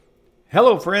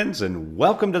Hello, friends, and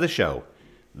welcome to the show.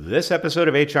 This episode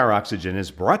of HR Oxygen is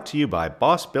brought to you by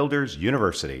Boss Builders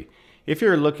University. If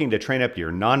you're looking to train up your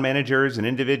non-managers and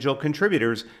individual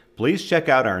contributors, please check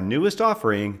out our newest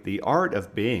offering, The Art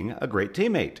of Being a Great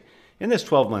Teammate. In this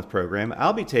 12-month program,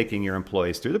 I'll be taking your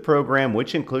employees through the program,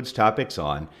 which includes topics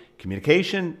on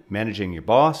communication, managing your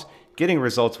boss, getting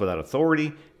results without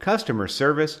authority, customer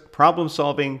service, problem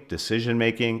solving, decision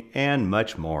making, and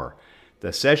much more.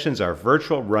 The sessions are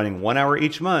virtual, running 1 hour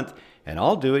each month, and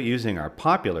I'll do it using our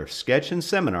popular sketch and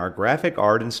seminar graphic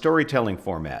art and storytelling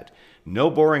format. No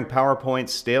boring PowerPoints,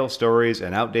 stale stories,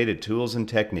 and outdated tools and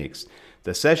techniques.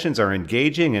 The sessions are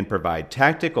engaging and provide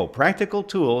tactical, practical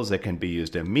tools that can be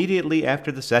used immediately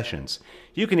after the sessions.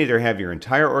 You can either have your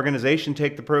entire organization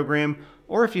take the program,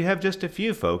 or if you have just a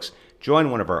few folks,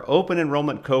 join one of our open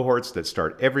enrollment cohorts that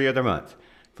start every other month.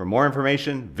 For more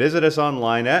information, visit us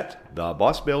online at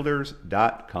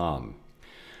thebossbuilders.com.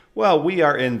 Well, we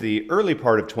are in the early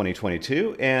part of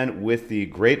 2022, and with the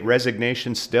Great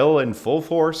Resignation still in full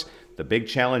force, the big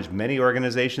challenge many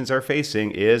organizations are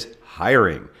facing is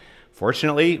hiring.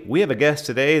 Fortunately, we have a guest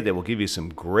today that will give you some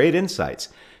great insights.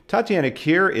 Tatiana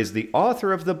Kier is the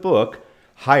author of the book,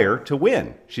 Hire to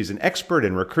Win. She's an expert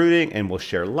in recruiting and will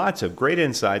share lots of great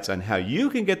insights on how you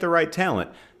can get the right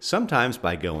talent, sometimes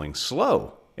by going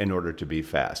slow in order to be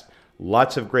fast.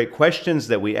 Lots of great questions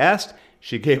that we asked.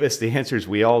 She gave us the answers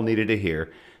we all needed to hear.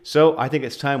 So I think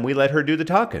it's time we let her do the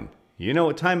talking. You know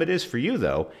what time it is for you,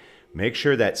 though. Make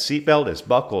sure that seatbelt is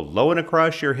buckled low and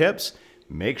across your hips.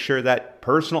 Make sure that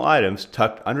personal items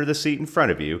tucked under the seat in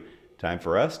front of you. Time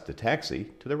for us to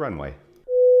taxi to the runway.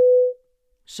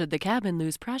 Should the cabin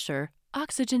lose pressure,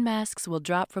 oxygen masks will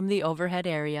drop from the overhead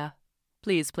area.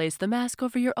 Please place the mask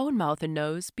over your own mouth and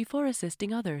nose before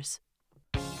assisting others.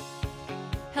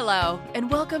 Hello,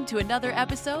 and welcome to another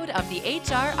episode of the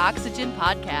HR Oxygen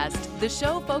Podcast, the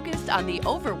show focused on the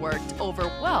overworked,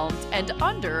 overwhelmed, and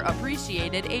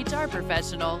underappreciated HR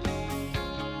professional.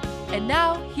 And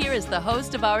now, here is the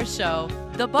host of our show,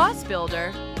 the Boss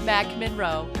Builder, Mac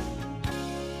Monroe.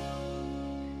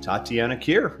 Tatiana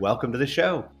Kier, welcome to the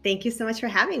show. Thank you so much for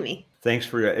having me. Thanks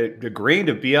for agreeing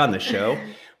to be on the show.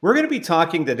 We're going to be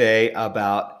talking today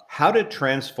about how to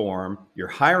transform your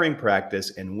hiring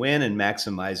practice and win and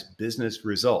maximize business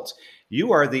results.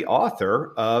 You are the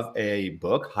author of a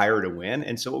book, Hire to Win.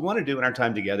 And so what we want to do in our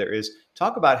time together is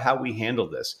talk about how we handle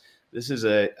this. This is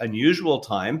an unusual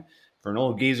time for an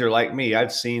old geezer like me.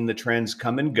 I've seen the trends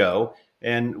come and go,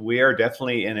 and we are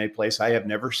definitely in a place I have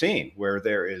never seen where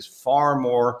there is far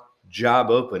more job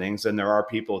openings than there are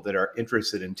people that are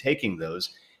interested in taking those.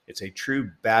 It's a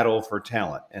true battle for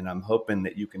talent, and I'm hoping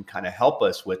that you can kind of help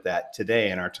us with that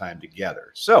today in our time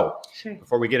together. So Sure.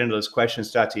 Before we get into those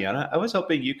questions, Tatiana, I was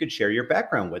hoping you could share your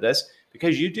background with us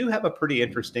because you do have a pretty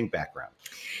interesting background.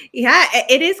 Yeah,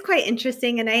 it is quite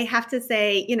interesting. And I have to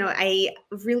say, I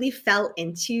really fell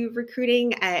into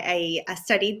recruiting. I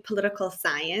studied political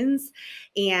science.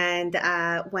 And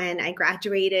when I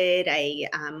graduated, I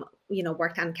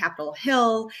worked on Capitol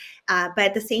Hill. But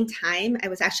at the same time, I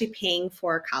was actually paying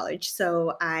for college.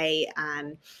 So I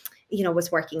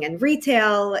was working in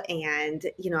retail, and,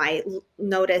 I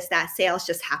noticed that sales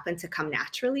just happened to come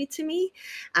naturally to me.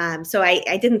 So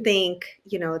I didn't think,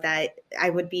 that I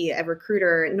would be a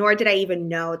recruiter, nor did I even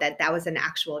know that that was an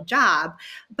actual job.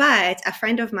 But a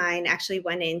friend of mine actually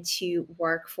went in to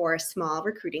work for a small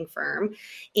recruiting firm,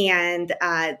 and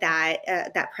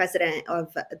that president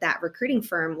of that recruiting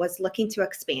firm was looking to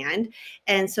expand.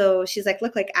 And so she's like,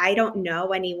 look, I don't know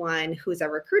anyone who's a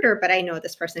recruiter, but I know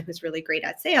this person who's really great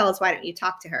at sales. Why don't you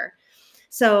talk to her?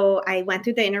 So I went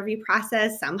through the interview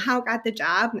process, somehow got the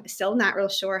job, still not real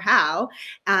sure how.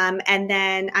 And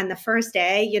then on the first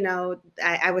day,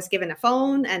 I was given a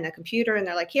phone and a computer, and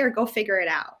they're like, here, go figure it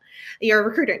out. You're a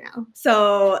recruiter now.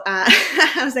 So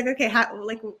I was like, okay,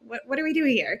 what do we do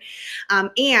here?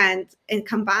 And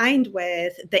combined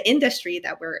with the industry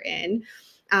that we're in,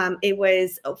 it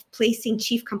was placing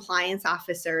chief compliance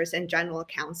officers and general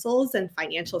counsels and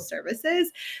financial services.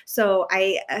 So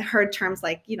I heard terms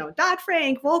like,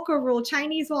 Dodd-Frank, Volcker Rule,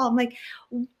 Chinese Wall. I'm like,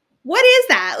 what is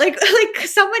that? Like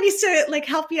someone needs to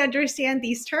help me understand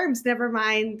these terms, never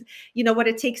mind, what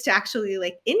it takes to actually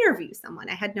interview someone.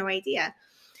 I had no idea.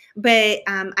 But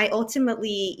I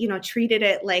ultimately, treated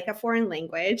it like a foreign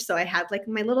language. So I had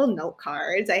my little note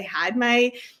cards. I had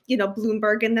my,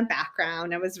 Bloomberg in the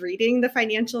background. I was reading the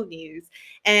financial news.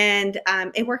 And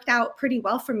it worked out pretty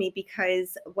well for me,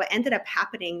 because what ended up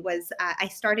happening was I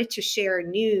started to share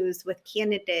news with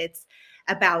candidates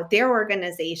about their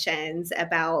organizations,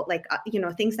 about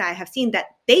things that I have seen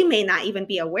that they may not even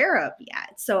be aware of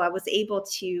yet. So I was able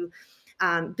to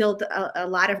build a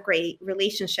lot of great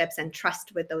relationships and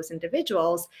trust with those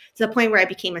individuals to the point where I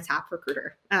became a top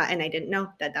recruiter. And I didn't know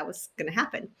that that was going to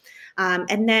happen.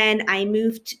 And then I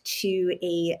moved to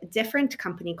a different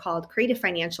company called Creative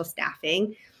Financial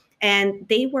Staffing. And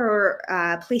they were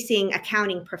placing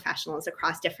accounting professionals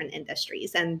across different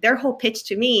industries. And their whole pitch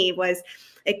to me was,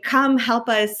 come help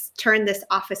us turn this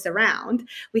office around.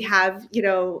 We have,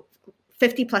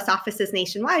 50 plus offices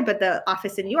nationwide, but the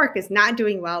office in New York is not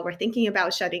doing well. We're thinking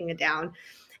about shutting it down.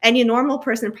 And a normal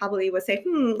person probably would say,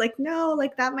 no,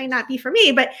 that might not be for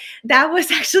me. But that was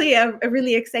actually a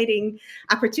really exciting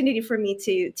opportunity for me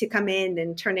to come in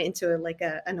and turn it into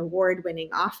an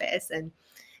award-winning office.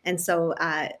 And so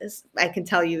I can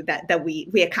tell you that we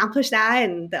accomplished that,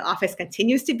 and the office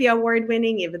continues to be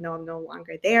award-winning, even though I'm no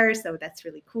longer there. So that's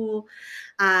really cool.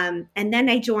 And then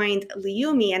I joined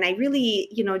Leumi, and I really,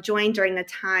 joined during a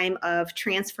time of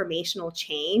transformational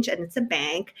change. And it's a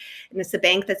bank, and it's a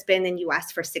bank that's been in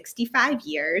U.S. for 65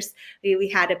 years. We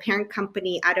had a parent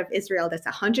company out of Israel that's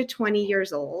 120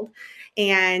 years old.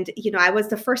 And, I was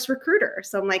the first recruiter.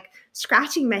 So I'm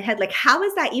scratching my head, how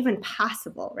is that even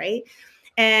possible, right?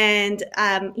 And,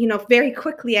 very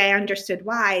quickly I understood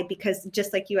why, because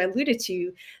just like you alluded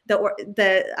to,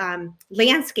 the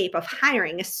landscape of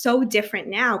hiring is so different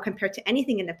now compared to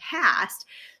anything in the past.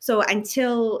 So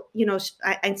until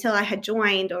I had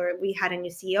joined, or we had a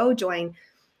new CEO join,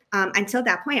 until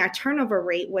that point, our turnover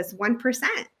rate was 1%.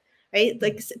 Right?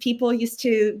 People used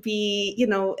to be,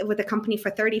 with a company for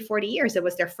 30, 40 years. It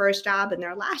was their first job and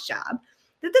their last job.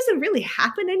 That doesn't really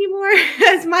happen anymore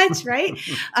as much, right?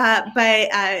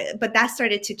 But that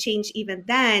started to change even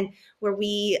then, where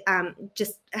we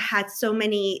just had so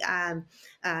many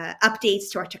updates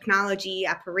to our technology,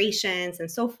 operations, and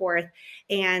so forth,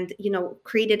 and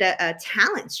created a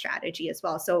talent strategy as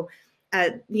well. So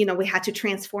we had to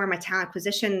transform a talent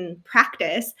acquisition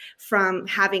practice from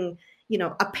having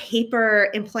a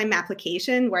paper employment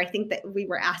application where I think that we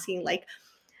were asking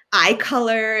eye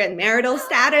color and marital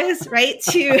status, right?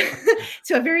 To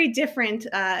a very different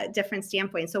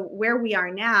standpoint. So where we are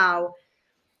now,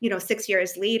 6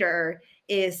 years later,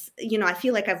 is I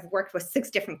feel like I've worked with 6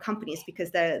 different companies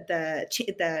because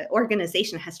the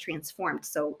organization has transformed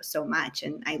so much,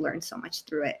 and I learned so much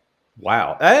through it.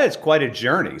 Wow, that is quite a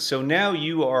journey. So now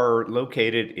you are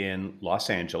located in Los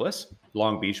Angeles,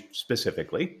 Long Beach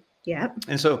specifically. Yeah.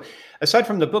 And so aside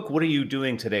from the book, what are you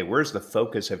doing today? Where's the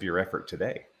focus of your effort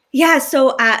today? Yeah.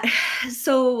 So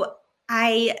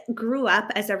I grew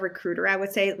up as a recruiter, I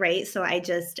would say, right? So I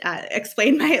just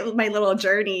explained my little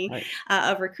journey Right.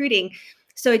 Of recruiting.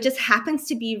 So it just happens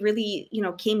to be really,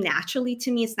 came naturally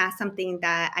to me. It's not something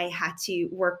that I had to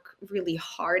work really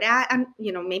hard at.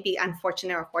 Maybe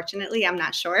unfortunate or fortunately, I'm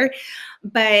not sure.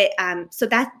 But so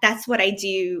that's what I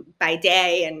do by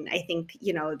day. And I think,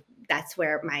 that's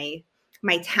where my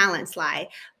talents lie.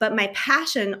 But my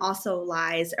passion also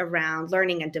lies around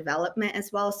learning and development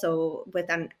as well. So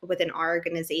within our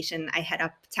organization, I head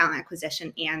up talent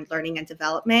acquisition and learning and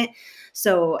development.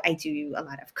 So I do a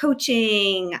lot of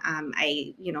coaching.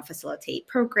 I facilitate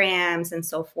programs and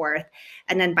so forth.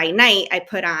 And then by night, I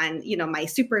put on my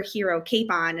superhero cape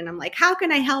on, and I'm like, how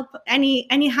can I help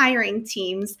any hiring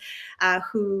teams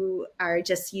who are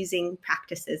just using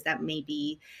practices that may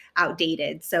be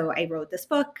outdated? So I wrote this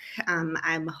book.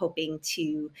 I'm hoping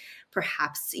to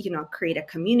perhaps, create a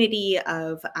community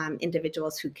of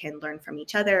individuals who can learn from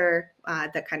each other,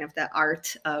 the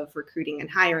art of recruiting and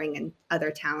hiring and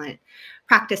other talent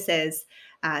practices.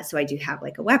 So I do have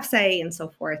a website and so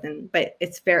forth, but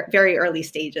it's very, very early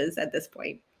stages at this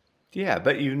point. Yeah,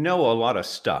 but a lot of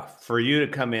stuff for you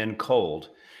to come in cold.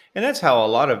 And that's how a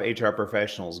lot of HR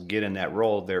professionals get in that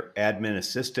role. They're admin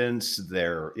assistants,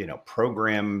 they're,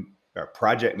 program or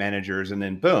project managers, and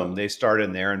then boom, they start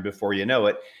in there. And before you know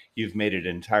it, you've made it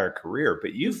an entire career.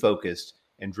 But you focused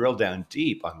and drilled down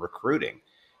deep on recruiting.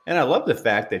 And I love the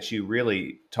fact that you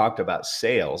really talked about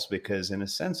sales, because in a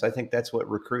sense, I think that's what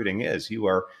recruiting is. You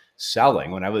are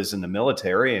selling. When I was in the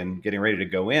military and getting ready to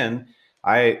go in,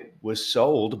 I was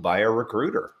sold by a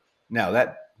recruiter. Now,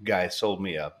 that guy sold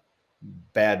me a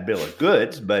bad bill of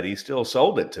goods, but he still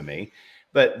sold it to me.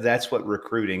 But that's what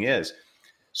recruiting is.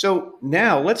 So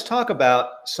now let's talk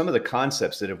about some of the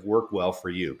concepts that have worked well for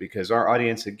you, because our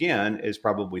audience, again, is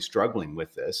probably struggling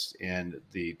with this, and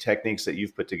the techniques that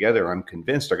you've put together, I'm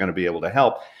convinced, are going to be able to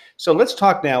help. So let's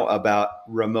talk now about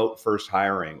remote first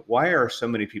hiring. Why are so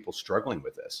many people struggling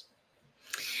with this?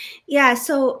 Yeah,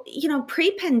 so,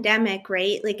 pre-pandemic,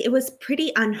 right? Like it was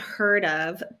pretty unheard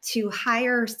of to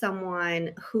hire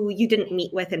someone who you didn't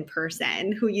meet with in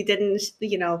person, who you didn't,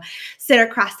 sit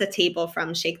across the table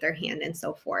from, shake their hand and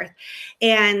so forth.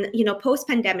 And,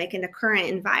 post-pandemic in the current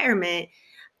environment,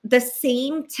 the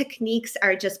same techniques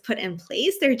are just put in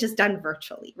place. They're just done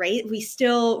virtually, right? We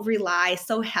still rely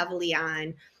so heavily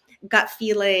on gut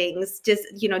feelings. Just,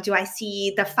 do I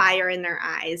see the fire in their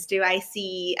eyes? Do I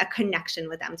see a connection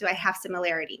with them? Do I have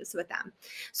similarities with them?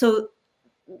 So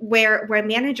where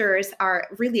managers are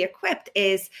really equipped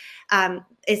is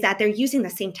that they're using the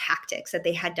same tactics that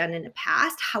they had done in the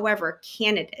past. However,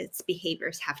 candidates'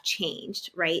 behaviors have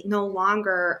changed, right? No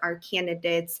longer are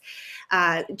candidates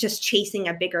just chasing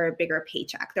a bigger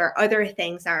paycheck. There are other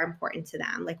things that are important to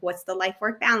them, like what's the life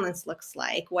work balance looks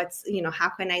like. What's how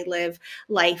can I live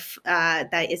life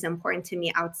that is important to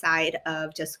me outside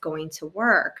of just going to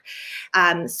work?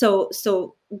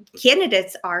 So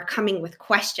candidates are coming with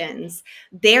questions.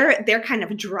 They're kind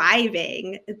of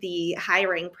driving the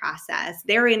hiring process.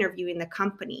 They're interviewing the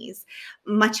companies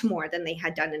much more than they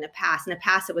had done in the past. In the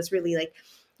past, it was really like,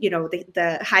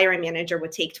 the hiring manager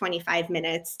would take 25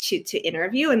 minutes to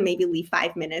interview and maybe leave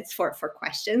 5 minutes for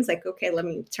questions. Like, okay, let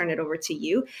me turn it over to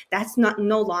you. That's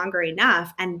no longer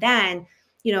enough. And then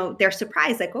they're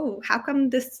surprised, like, oh, how come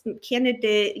this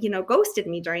candidate, ghosted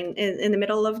me in the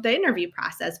middle of the interview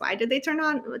process? Why did they turn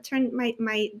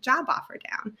my job offer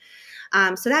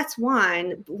down? So that's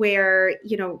one where,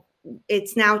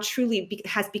 it's now truly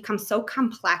has become so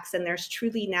complex, and there's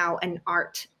truly now an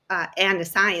art and a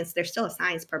science. There's still a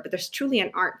science part, but there's truly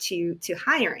an art to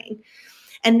hiring.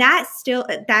 And that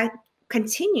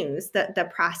continues the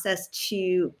process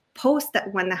to post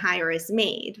that when the hire is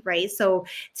made, right? So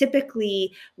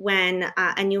typically when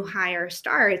a new hire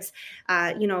starts,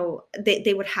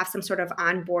 they would have some sort of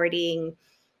onboarding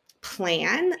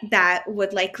plan that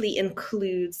would likely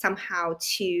include somehow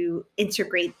to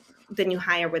integrate the new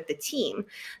hire with the team.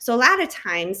 So a lot of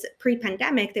times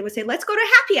pre-pandemic, they would say, let's go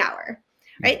to happy hour.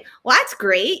 Right. Well, that's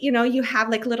great. You have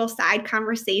like little side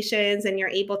conversations and you're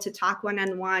able to talk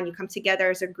one-on-one. You come together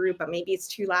as a group, but maybe it's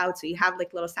too loud. So you have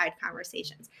like little side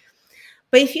conversations.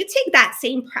 But if you take that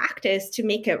same practice to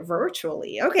make it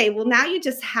virtually, okay, well, now you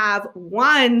just have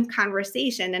one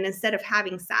conversation. And instead of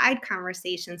having side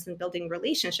conversations and building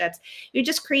relationships, you're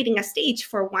just creating a stage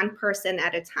for one person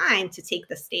at a time to take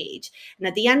the stage. And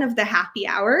at the end of the happy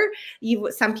hour,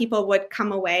 some people would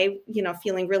come away,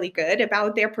 feeling really good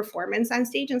about their performance on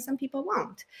stage, and some people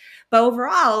won't. But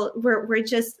overall, we're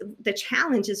just, the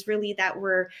challenge is really that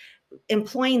we're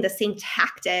employing the same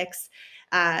tactics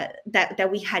that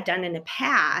we had done in the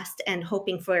past, and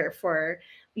hoping for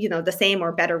the same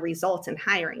or better results in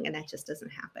hiring, and that just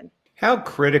doesn't happen. How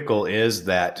critical is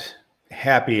that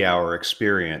happy hour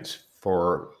experience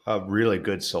for a really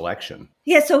good selection?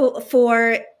 Yeah, so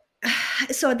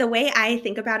the way I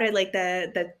think about it, like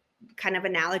the kind of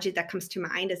analogy that comes to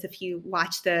mind is if you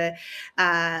watch the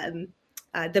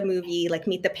movie, like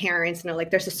Meet the Parents,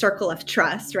 like there's a circle of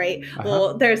trust, right? Uh-huh.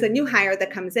 Well, there's a new hire that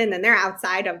comes in and they're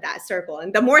outside of that circle.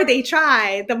 And the more they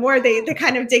try, the more they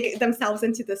kind of dig themselves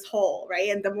into this hole, right?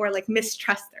 And the more like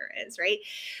mistrust there is, right?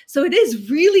 So it is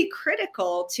really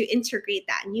critical to integrate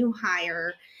that new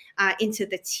hire into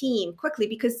the team quickly,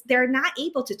 because they're not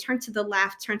able to turn to the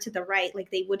left, turn to the right, like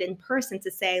they would in person,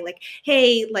 to say like,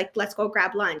 hey, like, let's go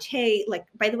grab lunch. Hey, like,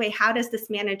 by the way, how does this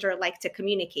manager like to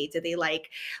communicate? Do they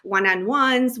like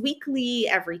one-on-ones weekly,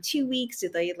 every 2 weeks? Do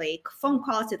they like phone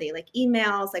calls? Do they like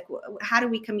emails? Like, how do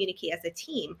we communicate as a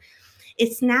team?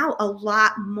 It's now a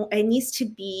lot more, it needs to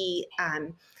be,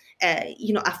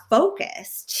 a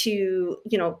focus to,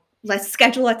 let's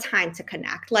schedule a time to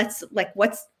connect. Let's like,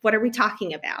 what are we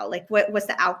talking about? Like, what's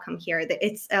the outcome here? That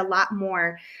it's a lot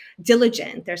more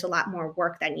diligent. There's a lot more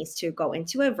work that needs to go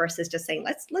into it versus just saying,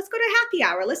 let's go to happy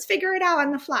hour. Let's figure it out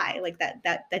on the fly. Like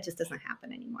that just doesn't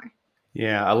happen anymore.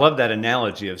 Yeah, I love that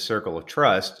analogy of circle of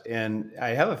trust. And I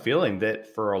have a feeling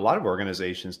that for a lot of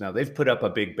organizations now, they've put up a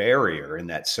big barrier in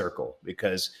that circle,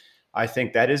 because I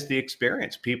think that is the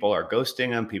experience. People are ghosting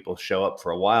them. People show up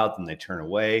for a while, then they turn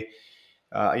away.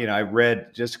 I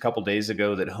read just a couple days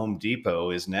ago that Home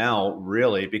Depot is now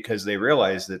really, because they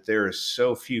realize that there are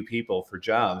so few people for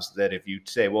jobs, that if you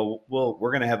say, well,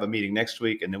 we're going to have a meeting next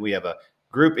week, and then we have a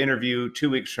group interview 2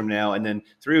 weeks from now, and then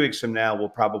 3 weeks from now, we'll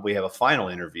probably have a final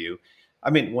interview. I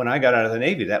mean, when I got out of the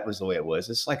Navy, that was the way it was.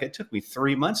 It's like it took me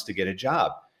 3 months to get a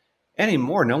job.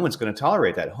 Anymore, no one's going to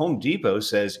tolerate that. Home Depot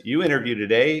says, you interview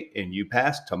today and you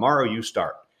pass, tomorrow you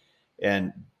start.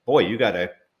 And boy, you got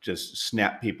to just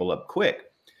snap people up quick.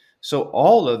 So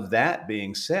all of that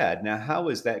being said, now how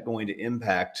is that going to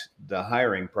impact the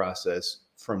hiring process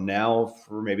from now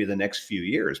for maybe the next few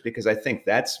years? Because I think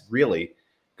that's really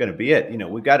going to be it.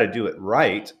 We got to do it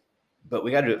right, but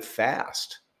we got to do it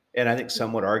fast. And I think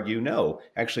some would argue, no,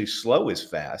 actually slow is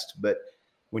fast. But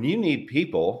when you need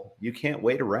people, you can't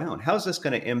wait around. How's this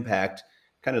going to impact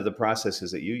kind of the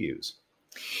processes that you use?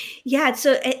 Yeah,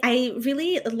 so I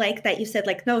really like that you said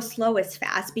like, no, slow is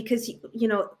fast, because,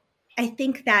 I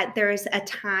think that there's a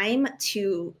time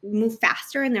to move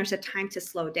faster and there's a time to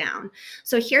slow down.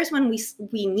 So here's when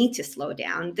we need to slow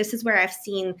down. This is where I've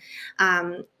seen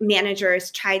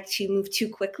managers try to move too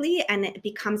quickly and it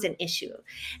becomes an issue.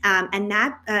 And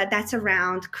that's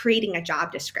around creating a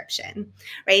job description,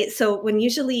 right? So when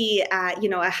usually,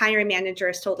 a hiring manager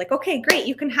is told like, okay, great,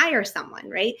 you can hire someone,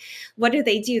 right? What do?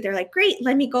 They're like, great,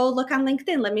 let me go look on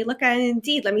LinkedIn. Let me look on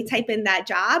Indeed. Let me type in that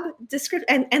job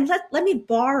description and let me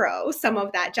borrow some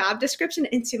of that job description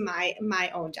into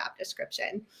my own job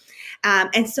description.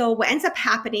 And so what ends up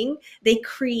happening, they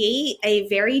create a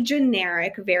very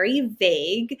generic, very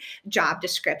vague job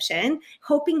description,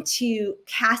 hoping to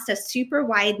cast a super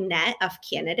wide net of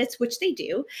candidates, which they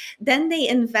do. Then they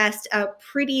invest a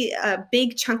pretty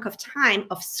big chunk of time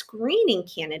of screening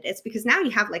candidates, because now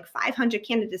you have like 500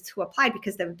 candidates who applied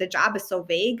because the job is so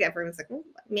vague. Everyone's like, well,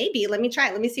 maybe let me try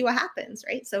it. Let me see what happens,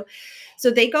 right? So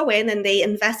they go in and they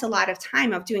invest a lot of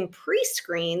time of doing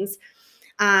pre-screens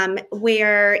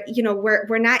where,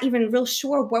 we're not even real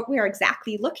sure what we're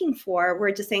exactly looking for.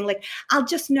 We're just saying like, I'll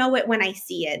just know it when I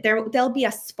see it. There'll be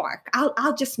a spark.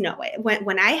 I'll just know it.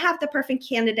 When I have the perfect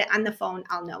candidate on the phone,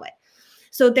 I'll know it.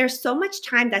 So there's so much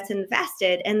time that's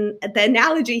invested. And the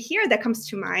analogy here that comes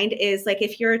to mind is like,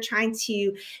 if you're trying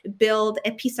to build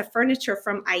a piece of furniture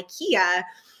from IKEA,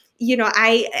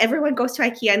 everyone goes to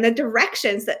IKEA and the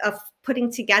directions of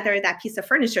putting together that piece of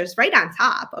furniture is right on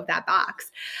top of that box.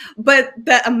 But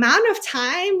the amount of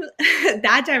time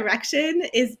that direction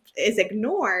is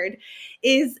ignored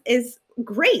is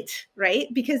great, right?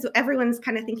 Because everyone's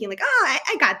kind of thinking like, oh,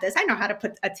 I got this. I know how to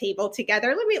put a table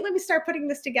together. Let me start putting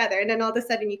this together. And then all of a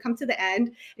sudden you come to the end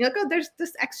and you're like, oh, there's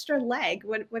this extra leg.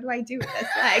 What do I do with this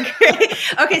leg?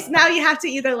 Okay, so now you have to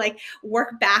either like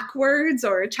work backwards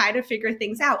or try to figure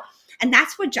things out. And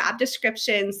that's what job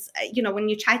descriptions, when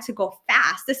you try to go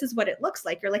fast, this is what it looks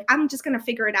like. You're like, I'm just going to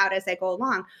figure it out as I go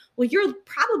along. Well, you're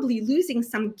probably losing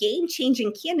some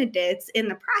game-changing candidates in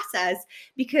the process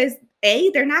because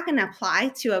A, they're not going to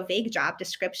apply to a vague job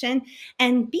description.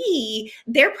 And B,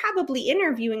 they're probably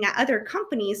interviewing at other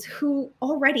companies who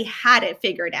already had it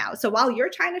figured out. So while you're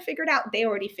trying to figure it out, they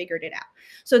already figured it out.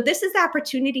 So this is the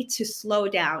opportunity to slow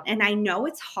down. And I know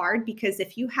it's hard because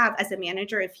if you have, as a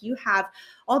manager, if you have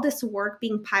all this work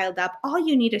being piled up, all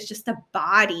you need is just a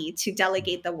body to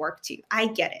delegate the work to. I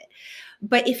get it.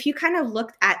 But if you kind of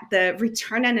looked at the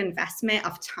return on investment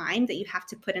of time that you have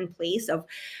to put in place of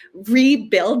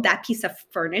rebuild that piece of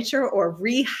furniture or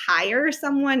rehire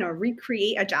someone or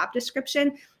recreate a job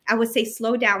description, I would say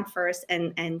slow down first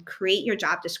and create your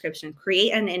job description,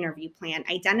 create an interview plan,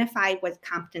 identify what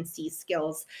competency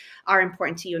skills are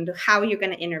important to you and how you're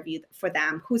going to interview for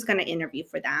them, who's going to interview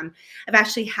for them. I've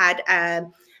actually had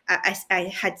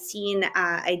I had seen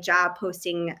a job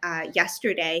posting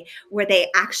yesterday where they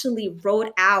actually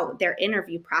wrote out their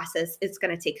interview process. It's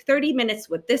going to take 30 minutes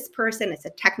with this person. It's a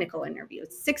technical interview.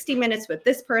 It's 60 minutes with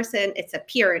this person. It's a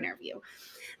peer interview.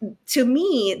 To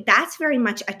me, that's very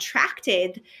much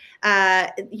attracting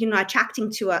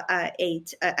to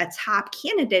a top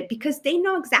candidate because they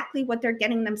know exactly what they're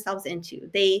getting themselves into.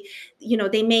 They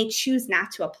may choose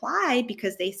not to apply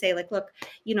because they say like, look,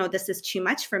 this is too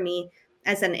much for me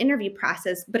as an interview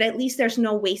process, but at least there's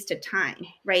no wasted time,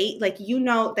 right? Like,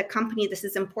 the company, this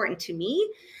is important to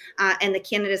me. And the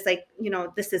candidate is like,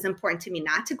 this is important to me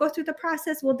not to go through the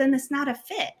process. Well, then it's not a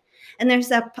fit. And there's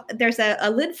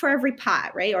a lid for every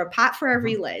pot, right? Or a pot for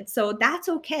every lid. So that's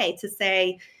okay to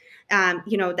say,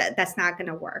 that's not going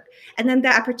to work. And then the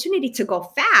opportunity to go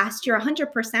fast, you're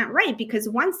 100% right. Because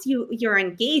once you're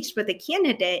engaged with a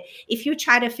candidate, if you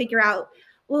try to figure out,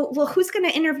 well, who's going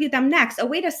to interview them next? Oh,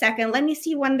 wait a second. Let me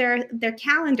see when their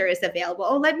calendar is available.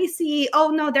 Oh, let me see. Oh,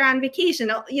 no, they're on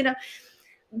vacation. Oh,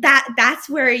 that's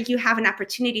where you have an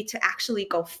opportunity to actually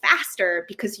go faster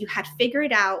because you had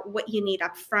figured out what you need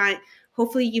up front.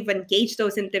 Hopefully you've engaged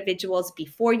those individuals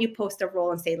before you post a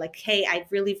role and say like, hey, I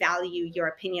really value your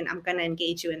opinion. I'm going to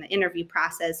engage you in the interview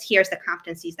process. Here's the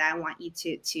competencies that I want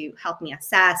you to help me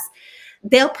assess.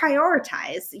 They'll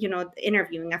prioritize,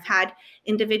 interviewing. I've had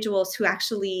individuals who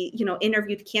actually,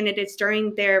 interviewed candidates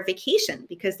during their vacation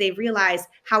because they realize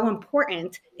how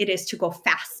important it is to go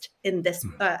fast in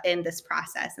this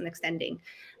process and extending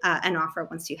an offer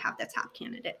once you have the top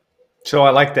candidate. So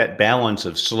I like that balance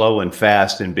of slow and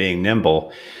fast and being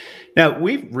nimble. Now,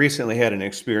 we've recently had an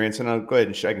experience, and I'll go ahead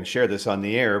and I can share this on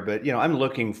the air, but I'm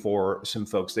looking for some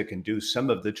folks that can do some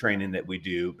of the training that we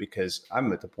do because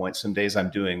I'm at the point some days I'm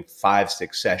doing 5,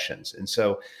 6 sessions. And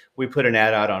so we put an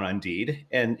ad out on Indeed,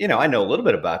 and I know a little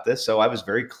bit about this, so I was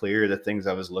very clear the things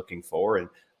I was looking for, and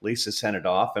Lisa sent it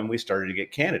off, and we started to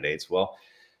get candidates. Well,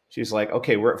 she's like,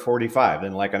 okay, we're at 45.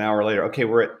 Then like an hour later, okay,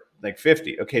 we're at like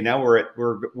 50. Okay, now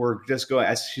we're just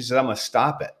going. She said, I'm gonna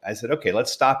stop it. I said, okay,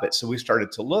 let's stop it. So we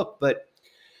started to look, but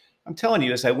I'm telling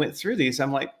you, as I went through these,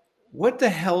 I'm like, what the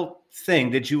hell thing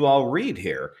did you all read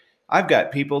here? I've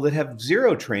got people that have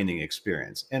zero training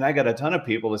experience, and I got a ton of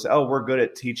people that say, oh, we're good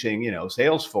at teaching,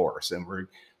 Salesforce, and we're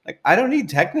like, I don't need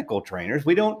technical trainers.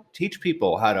 We don't teach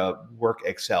people how to work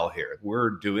Excel here.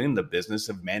 We're doing the business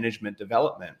of management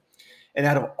development. And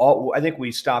out of all, I think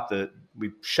we shut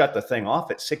the thing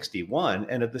off at 61.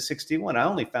 And of the 61, I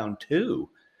only found 2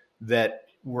 that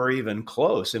were even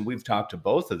close. And we've talked to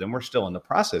both of them. We're still in the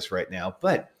process right now,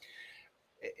 but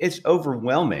it's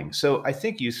overwhelming. So I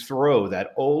think you throw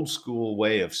that old school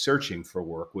way of searching for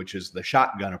work, which is the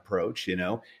shotgun approach,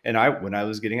 and when I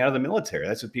was getting out of the military,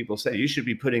 that's what people say. You should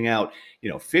be putting out,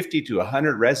 50 to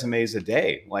 100 resumes a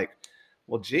day. Like,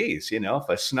 well, geez, if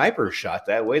a sniper shot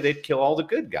that way, they'd kill all the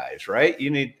good guys, right?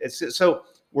 So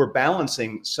we're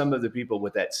balancing some of the people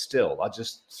with that still. I'll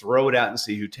just throw it out and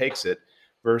see who takes it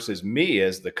versus me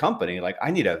as the company. Like,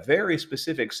 I need a very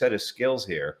specific set of skills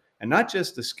here, and not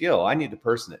just the skill. I need the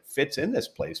person that fits in this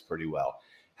place pretty well.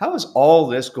 How is all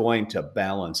this going to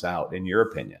balance out, in your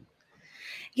opinion?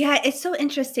 Yeah, it's so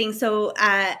interesting. So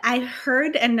I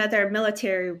heard another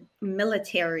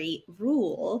military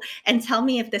rule, and tell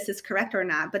me if this is correct or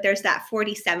not, but there's that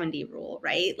 40-70 rule,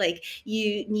 right? Like,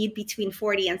 you need between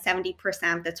 40 and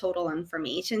 70% of the total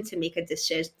information to make a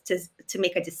decision. To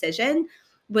make a decision.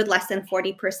 With less than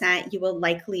 40%, you will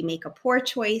likely make a poor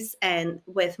choice. And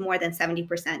with more than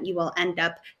 70%, you will end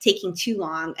up taking too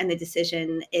long and the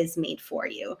decision is made for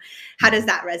you. How does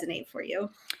that resonate for you?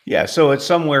 Yeah, so it's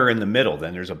somewhere in the middle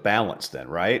then. There's a balance then,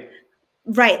 right?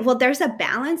 Right. Well, there's a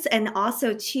balance. And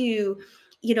also too,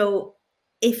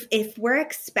 if we're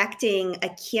expecting a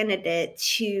candidate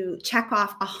to check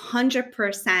off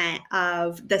 100%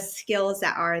 of the skills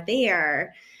that are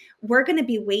there, we're going to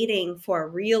be waiting for a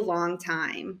real long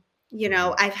time.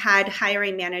 I've had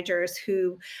hiring managers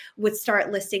who would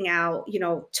start listing out,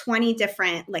 20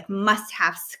 different like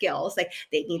must-have skills. Like,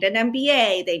 they need an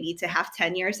MBA, they need to have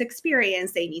 10 years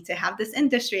experience, they need to have this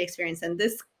industry experience and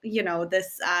this,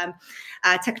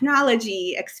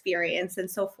 technology experience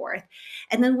and so forth.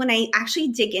 And then when I actually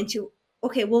dig into,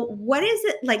 okay, well, what is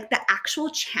it, like the actual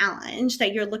challenge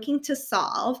that you're looking to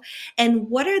solve? And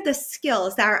what are the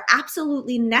skills that are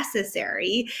absolutely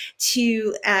necessary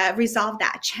to resolve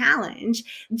that challenge?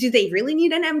 Do they really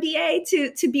need an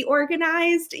MBA to be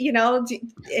organized?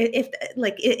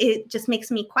 It just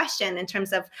makes me question in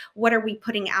terms of what are we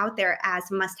putting out there as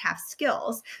must-have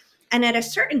skills? And at a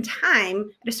certain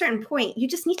time, at a certain point, you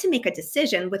just need to make a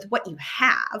decision with what you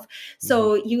have.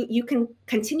 So you can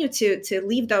continue to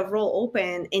leave the role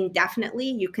open indefinitely.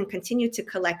 You can continue to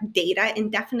collect data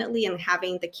indefinitely and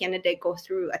having the candidate go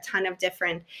through a ton of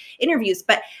different interviews.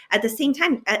 But at the same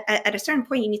time, at a certain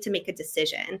point, you need to make a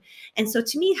decision. And so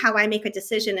to me, how I make a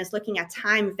decision is looking at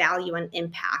time, value, and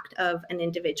impact of an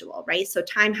individual, right? So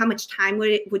time, how much time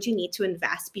would you need to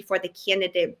invest before the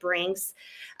candidate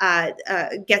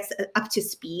gets up to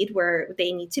speed where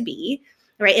they need to be,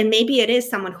 right? And maybe it is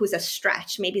someone who's a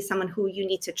stretch, maybe someone who you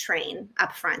need to train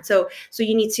up front. So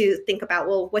you need to think about,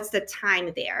 well, what's the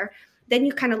time there? Then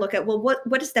you kind of look at, well,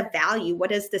 what is the value? What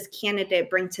does this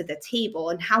candidate bring to the table?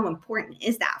 And how important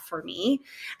is that for me?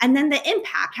 And then the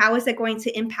impact, how is it going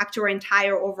to impact your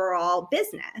entire overall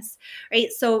business,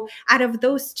 right? So out of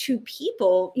those 2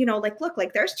 people,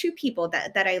 look, there's 2 people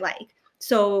that I like.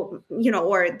 So,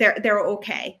 or they're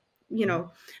okay.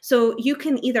 So you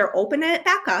can either open it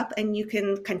back up and you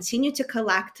can continue to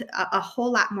collect a whole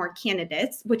lot more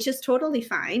candidates, which is totally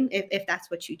fine if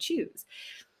that's what you choose.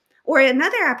 Or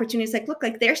another opportunity is look,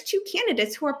 there's 2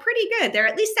 candidates who are pretty good. They're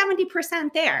at least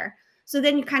 70% there. So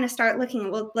then you kind of start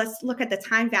looking, well, let's look at the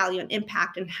time value and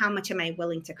impact and how much am I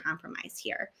willing to compromise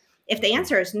here? If the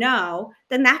answer is no,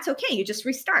 then that's okay. You just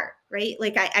restart, right?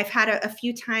 Like I've had a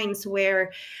few times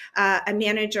where a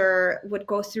manager would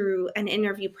go through an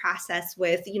interview process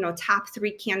with, top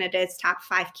 3 candidates, top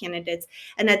 5 candidates.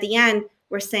 And at the end,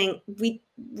 we're saying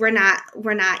we're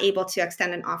not able to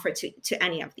extend an offer to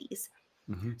any of these.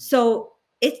 Mm-hmm. So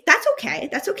that's okay.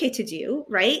 That's okay to do,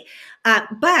 right?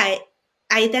 But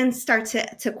I then start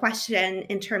to question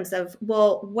in terms of,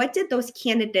 well, what did those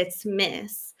candidates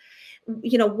miss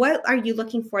what are you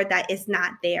looking for that is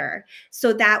not there?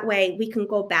 So that way we can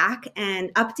go back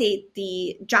and update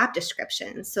the job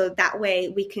description. So that way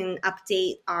we can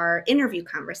update our interview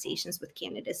conversations with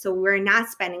candidates. So we're not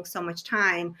spending so much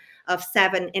time of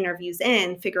 7 interviews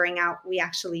in figuring out we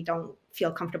actually don't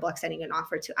feel comfortable extending an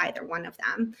offer to either one of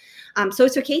them. So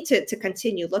it's okay to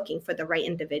continue looking for the right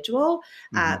individual.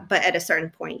 But at a certain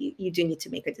point, you do need to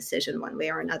make a decision one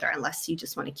way or another, unless you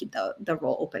just want to keep the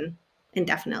role open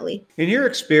indefinitely. In your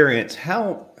experience,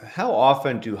 how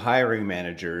often do hiring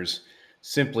managers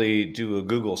simply do a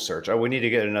Google search? Oh, we need to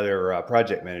get another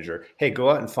project manager. Hey, go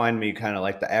out and find me kind of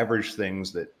like the average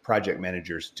things that project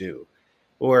managers do.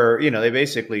 Or, they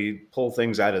basically pull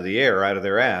things out of the air, out of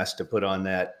their ass to put on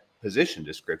that position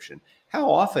description.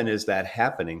 How often is that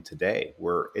happening today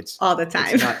where it's all the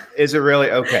time? Is it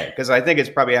really? Okay. Because I think it's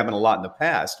probably happened a lot in the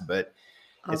past, but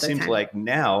all it seems time. like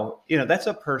now, that's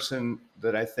a person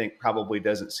that I think probably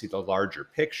doesn't see the larger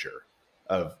picture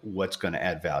of what's going to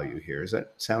add value here. Does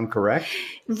that sound correct?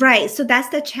 Right. So that's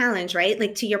the challenge, right?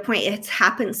 Like, to your point, it's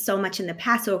happened so much in the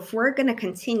past. So if we're going to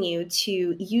continue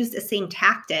to use the same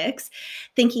tactics,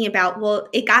 thinking about, well,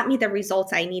 it got me the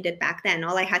results I needed back then.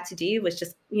 All I had to do was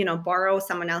just, borrow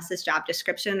someone else's job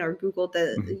description or Google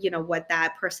what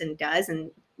that person does,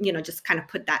 and just kind of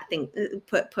put that thing,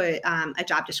 put a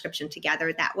job description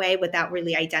together that way without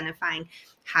really identifying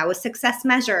how is success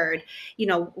measured?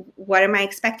 What am I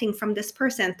expecting from this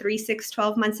person 3, 6,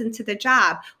 12 months into the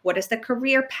job? What does the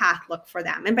career path look for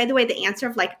them? And by the way, the answer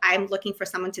of like, I'm looking for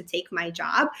someone to take my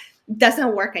job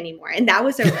doesn't work anymore. And that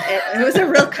was it was a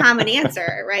real common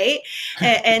answer, right?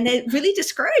 And it really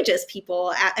discourages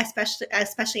people,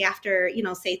 especially after,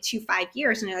 say 2-5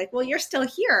 years, and they're like, well, you're still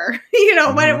here.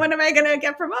 When am I going to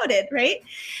get promoted? Right.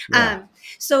 Yeah.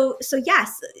 So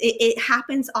yes, it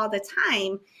happens all the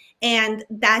time. And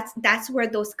that's where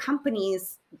those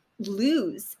companies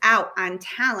lose out on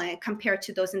talent compared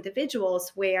to those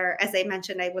individuals where, as I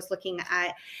mentioned, I was looking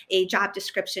at a job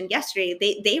description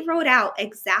yesterday. They wrote out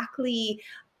exactly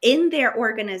in their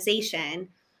organization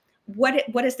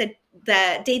what is the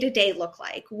day-to-day look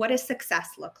like? What does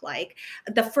success look like?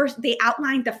 They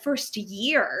outlined the first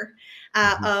year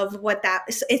of what that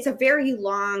is. It's a very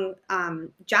long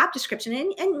job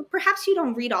description, and perhaps you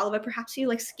don't read all of it. Perhaps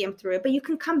you skim through it, but you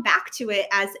can come back to it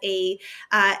as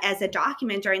a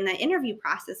document during the interview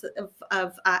process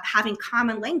of having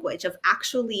common language, of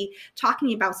actually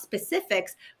talking about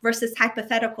specifics versus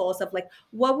hypotheticals of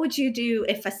what would you do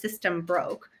if a system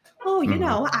broke? Oh,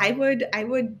 I would,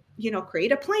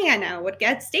 create a plan. I would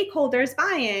get stakeholders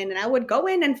buy-in, and I would go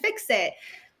in and fix it.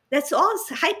 That's all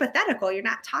hypothetical. You're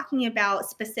not talking about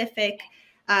specific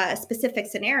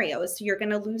scenarios. You're going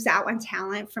to lose out on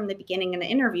talent from the beginning in the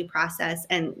interview process,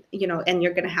 and you're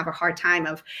going to have a hard time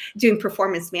of doing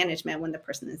performance management when the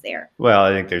person is there. Well,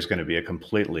 I think there's going to be a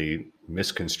completely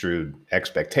misconstrued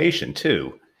expectation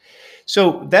too.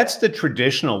 So that's the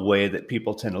traditional way that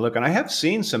people tend to look. And I have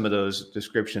seen some of those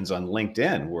descriptions on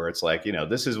LinkedIn where it's like,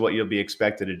 this is what you'll be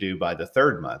expected to do by the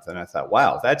 3rd month. And I thought,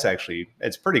 wow,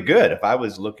 it's pretty good. If I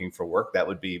was looking for work, that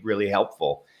would be really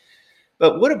helpful.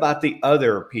 But what about the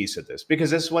other piece of this?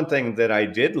 Because that's one thing that I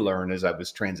did learn as I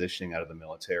was transitioning out of the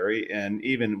military. And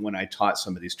even when I taught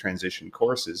some of these transition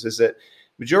courses, is that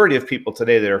majority of people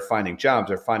today that are finding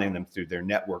jobs are finding them through their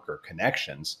network or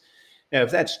connections. Now, if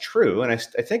that's true, and I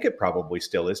think it probably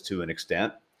still is to an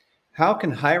extent, how can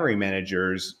hiring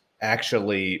managers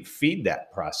actually feed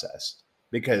that process?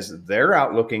 Because they're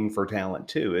out looking for talent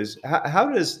too.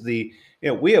 How does we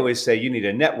always say you need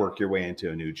to network your way into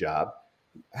a new job.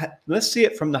 Let's see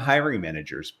it from the hiring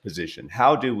manager's position.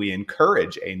 How do we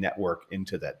encourage a network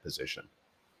into that position?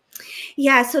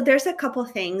 Yeah, so there's a couple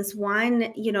things.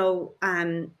 One,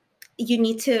 you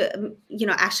need to,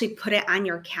 actually put it on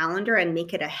your calendar and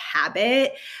make it a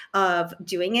habit of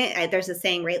doing it. There's a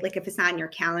saying, right? Like, if it's not on your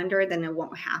calendar, then it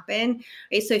won't happen.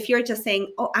 Right? So if you're just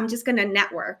saying, oh, I'm just going to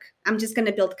network, I'm just going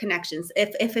to build connections.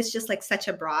 If it's just such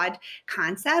a broad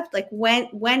concept,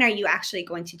 when are you actually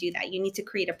going to do that? You need to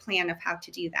create a plan of how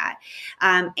to do that.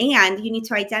 And you need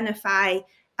to identify,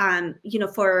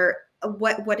 for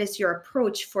what is your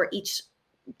approach for each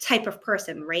type of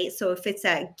person, right? So if it's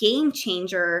a game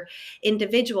changer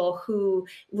individual who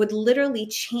would literally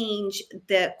change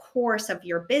the course of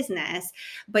your business,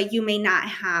 but you may not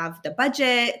have the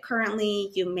budget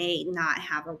currently, you may not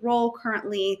have a role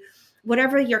currently,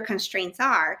 whatever your constraints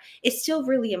are, it's still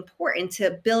really important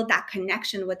to build that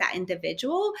connection with that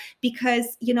individual,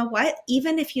 because you know what,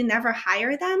 even if you never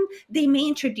hire them, they may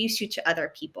introduce you to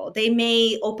other people. They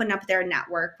may open up their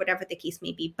network, whatever the case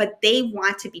may be, but they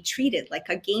want to be treated like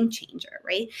a game changer,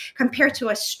 right? Compared to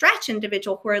a stretch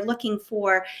individual who are looking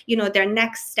for, their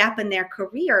next step in their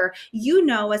career,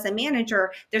 as a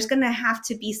manager, there's going to have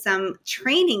to be some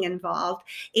training involved.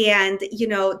 And,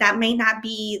 that may not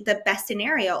be the best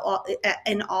scenario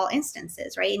in all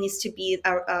instances, right? It needs to be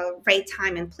a right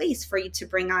time and place for you to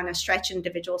bring on a stretch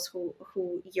individuals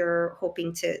who you're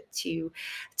hoping to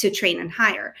train and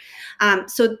hire.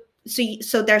 So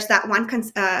there's that one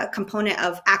component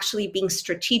of actually being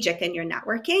strategic in your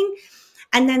networking.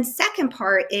 And then second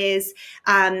part is,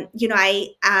 I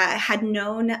had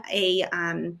known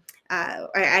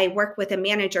I work with a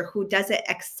manager who does it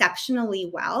exceptionally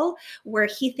well, where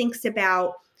he thinks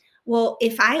about, well,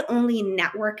 if I only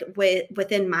network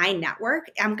within my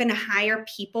network, I'm going to hire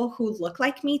people who look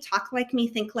like me, talk like me,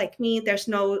 think like me. There's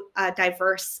no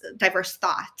diverse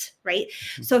thought, right?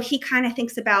 Mm-hmm. So he kind of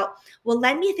thinks about, well,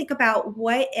 let me think about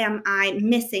what am I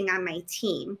missing on my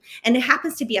team? And it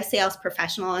happens to be a sales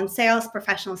professional, and sales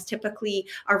professionals typically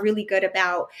are really good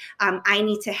about, I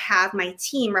need to have my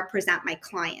team represent my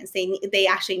clients. They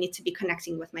actually need to be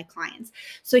connecting with my clients.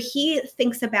 So he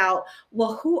thinks about,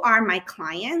 well, who are my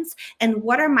clients? And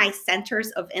what are my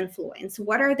centers of influence?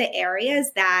 What are the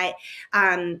areas that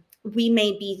we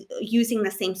may be using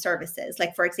the same services?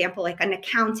 Like, for example, like an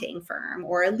accounting firm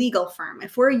or a legal firm.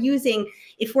 If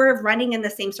we're running in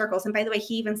the same circles, and by the way,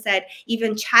 he even said,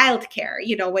 even childcare,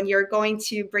 when you're going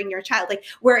to bring your child, like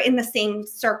we're in the same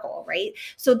circle, right?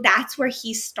 So that's where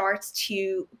he starts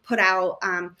to put out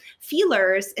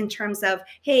feelers in terms of,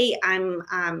 hey, I'm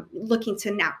looking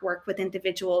to network with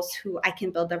individuals who I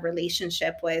can build a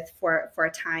relationship with for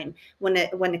a time when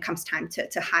it comes time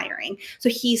to hiring. So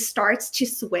he starts to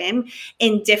swim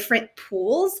in different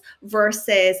pools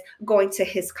versus going to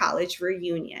his college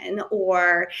reunion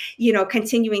or,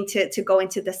 continuing to go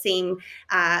into the same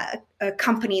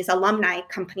alumni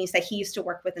companies that he used to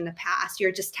work with in the past.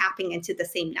 You're just tapping into the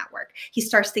same network. He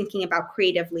starts thinking about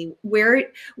creatively, where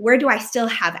do I still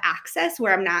have access,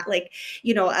 where I'm not like,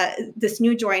 this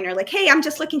new joiner, like, hey, I'm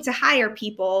just looking to hire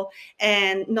people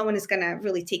and no one is going to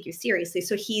really take you seriously.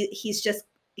 So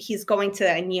he's going to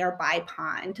a nearby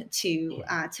pond to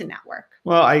network.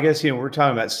 Well, I guess, we're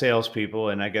talking about salespeople,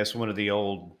 and I guess one of the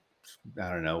old,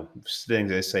 things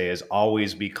they say is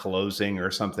always be closing or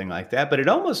something like that. But it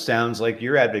almost sounds like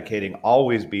you're advocating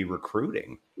always be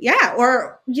recruiting. Yeah.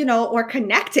 Or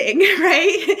connecting,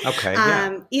 right? Okay.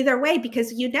 Yeah. Either way,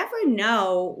 because you never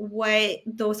know what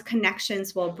those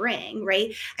connections will bring,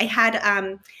 right? I had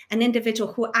an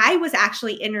individual who I was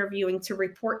actually interviewing to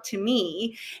report to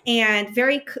me. And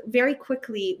very, very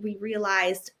quickly, we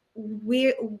realized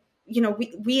we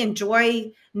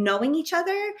enjoy knowing each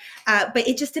other, but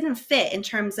it just didn't fit in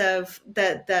terms of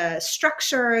the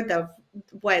structure,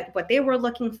 what they were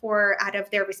looking for out of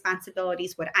their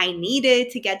responsibilities, what I needed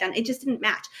to get done. It just didn't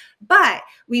match. But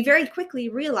we very quickly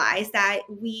realized that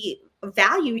we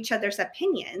value each other's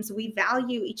opinions. We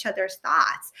value each other's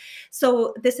thoughts.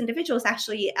 So this individual is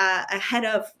actually a head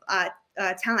of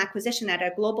talent acquisition at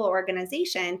a global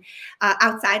organization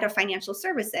outside of financial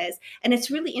services. And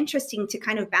it's really interesting to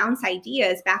kind of bounce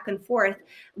ideas back and forth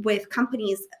with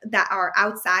companies that are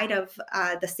outside of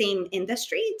the same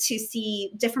industry to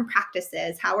see different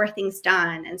practices, how are things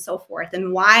done, and so forth,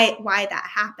 and why that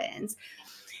happens.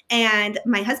 And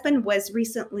my husband was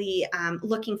recently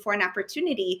looking for an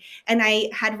opportunity, and I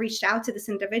had reached out to this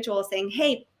individual saying,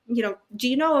 hey, do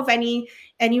you know of any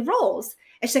roles?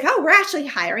 And she's like, oh, we're actually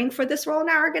hiring for this role in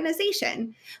our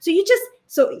organization.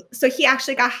 So he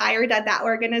actually got hired at that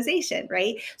organization,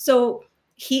 right? So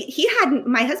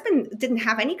my husband didn't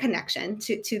have any connection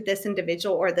to this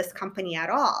individual or this company at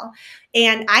all.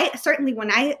 And I certainly,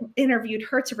 when I interviewed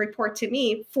her to report to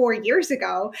me 4 years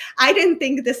ago, I didn't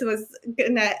think this was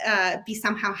going to be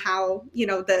somehow how,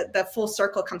 the full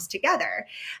circle comes together.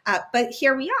 But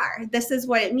here we are. This is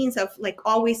what it means of like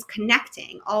always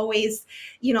connecting, always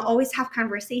have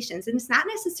conversations. And it's not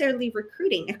necessarily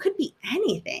recruiting. It could be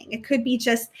anything. It could be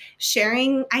just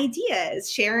sharing ideas,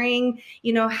 sharing,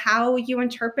 how you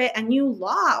interpret a new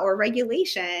law or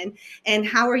regulation and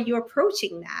how are you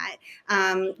approaching that,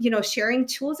 sharing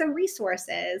tools and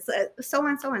resources, so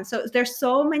on. So there's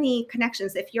so many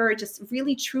connections. If you're just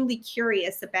really, truly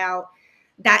curious about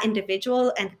that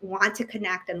individual and want to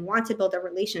connect and want to build a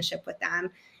relationship with them,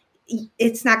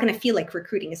 it's not going to feel like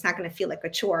recruiting. It's not going to feel like a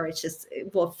chore.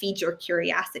 It will feed your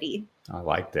curiosity. I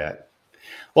like that.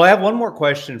 Well, I have one more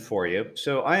question for you.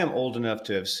 So I am old enough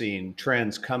to have seen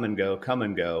trends come and go, come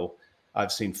and go.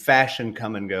 I've seen fashion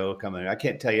come and go, come and go. I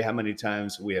can't tell you how many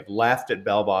times we have laughed at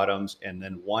bell bottoms and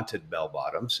then wanted bell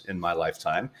bottoms in my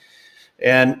lifetime.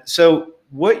 And so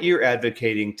what you're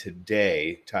advocating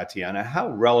today, Tatiana, how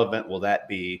relevant will that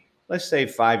be, let's say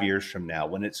 5 years from now,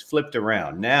 when it's flipped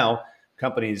around? Now,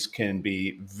 companies can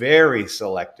be very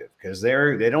selective because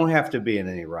they don't have to be in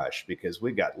any rush because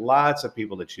we've got lots of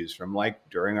people to choose from, like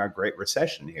during our Great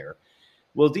Recession here.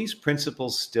 Will these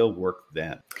principles still work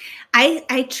then?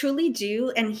 I truly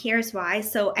do. And here's why.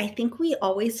 So I think we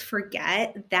always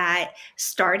forget that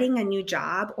starting a new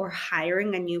job or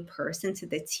hiring a new person to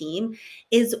the team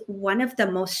is one of the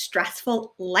most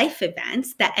stressful life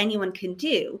events that anyone can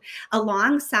do,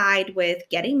 alongside with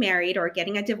getting married or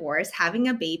getting a divorce, having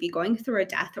a baby, going through a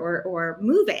death, or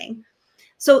moving.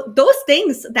 So those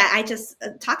things that I just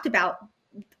talked about,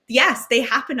 yes, they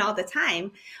happen all the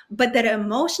time, but that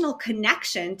emotional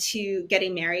connection to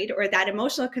getting married or that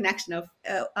emotional connection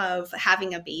of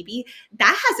having a baby,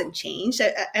 that hasn't changed,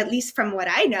 at least from what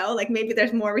I know. Like maybe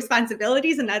there's more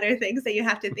responsibilities and other things that you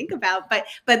have to think about, but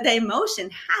the emotion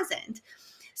hasn't.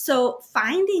 So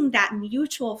finding that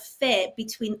mutual fit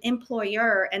between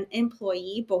employer and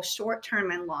employee, both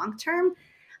short-term and long-term,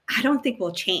 I don't think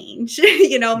will change.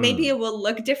 Maybe it will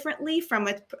look differently from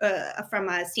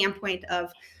a standpoint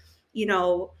of,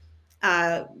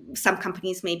 some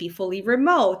companies may be fully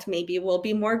remote, maybe it will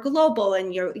be more global,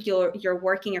 and you're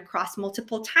working across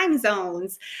multiple time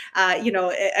zones,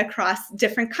 across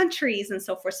different countries and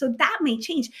so forth. So that may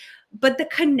change. But the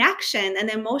connection and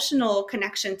the emotional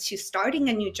connection to starting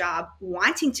a new job,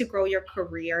 wanting to grow your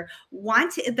career,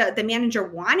 the manager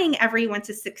wanting everyone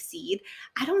to succeed,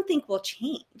 I don't think will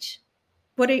change.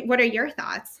 What are your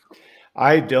thoughts?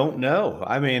 I don't know.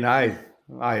 I mean, I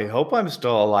hope I'm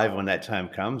still alive when that time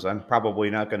comes. I'm probably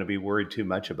not going to be worried too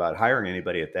much about hiring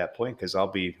anybody at that point because I'll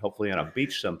be hopefully on a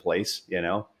beach someplace,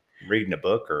 reading a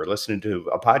book or listening to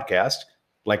a podcast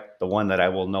like the one that I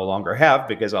will no longer have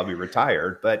because I'll be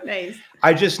retired. But Nice.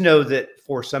 I just know that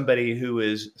for somebody who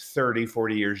is 30,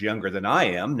 40 years younger than I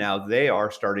am, now they are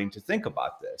starting to think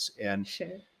about this. And Sure.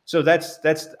 so that's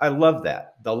I love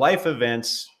that. The life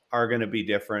events are going to be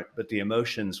different, but the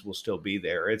emotions will still be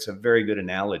there. It's a very good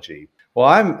analogy. Well,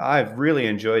 I've really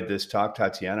enjoyed this talk,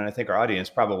 Tatiana, and I think our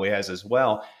audience probably has as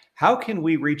well. How can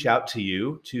we reach out to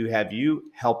you to have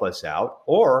you help us out,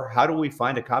 or how do we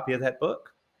find a copy of that book?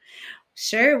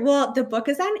 Sure. Well, the book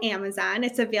is on Amazon.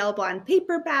 It's available on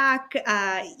paperback,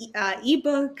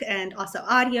 ebook, and also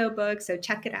audiobook. So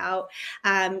check it out.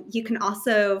 You can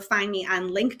also find me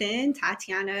on LinkedIn,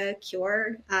 Tatiana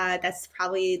Cure. That's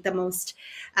probably the most,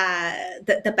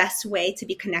 the best way to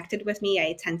be connected with me.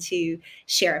 I tend to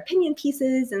share opinion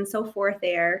pieces and so forth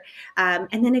there.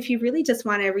 And then if you really just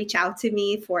want to reach out to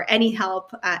me for any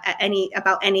help,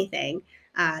 about anything,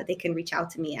 they can reach out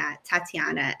to me at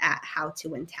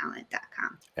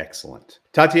Tatiana@howtowintalent.com. Excellent.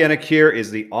 Tatiana Cure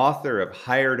is the author of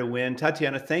Hire to Win.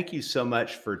 Tatiana, thank you so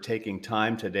much for taking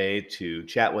time today to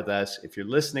chat with us. If you're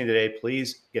listening today,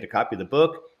 please get a copy of the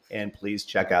book and please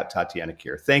check out Tatiana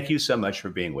Cure. Thank you so much for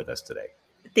being with us today.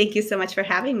 Thank you so much for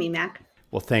having me, Mac.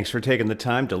 Well, thanks for taking the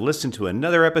time to listen to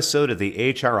another episode of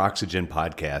the HR Oxygen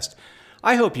podcast.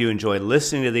 I hope you enjoy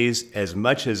listening to these as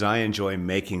much as I enjoy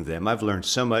making them. I've learned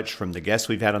so much from the guests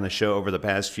we've had on the show over the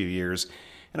past few years,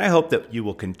 and I hope that you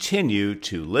will continue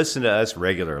to listen to us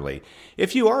regularly.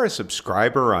 If you are a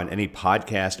subscriber on any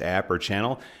podcast app or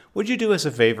channel, would you do us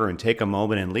a favor and take a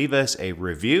moment and leave us a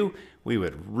review? We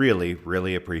would really,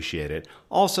 really appreciate it.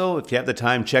 Also, if you have the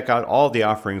time, check out all the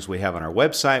offerings we have on our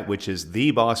website, which is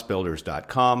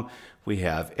thebossbuilders.com. We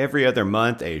have every other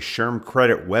month a SHRM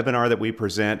Credit webinar that we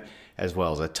present, as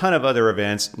well as a ton of other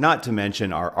events, not to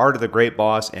mention our Art of the Great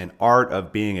Boss and Art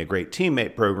of Being a Great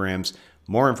Teammate programs.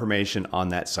 More information on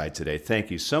that site today.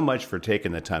 Thank you so much for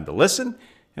taking the time to listen,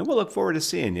 and we'll look forward to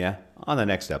seeing you on the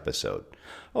next episode.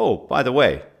 Oh, by the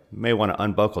way, you may want to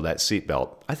unbuckle that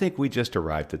seatbelt. I think we just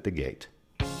arrived at the gate.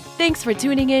 Thanks for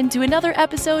tuning in to another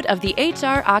episode of the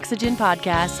HR Oxygen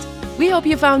podcast. We hope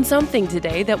you found something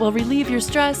today that will relieve your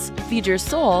stress, feed your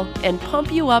soul, and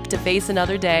pump you up to face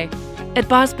another day. At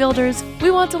Boss Builders,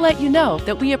 we want to let you know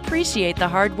that we appreciate the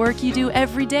hard work you do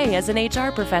every day as an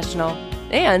HR professional.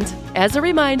 And, as a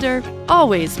reminder,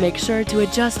 always make sure to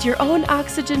adjust your own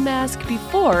oxygen mask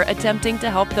before attempting to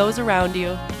help those around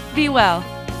you. Be well.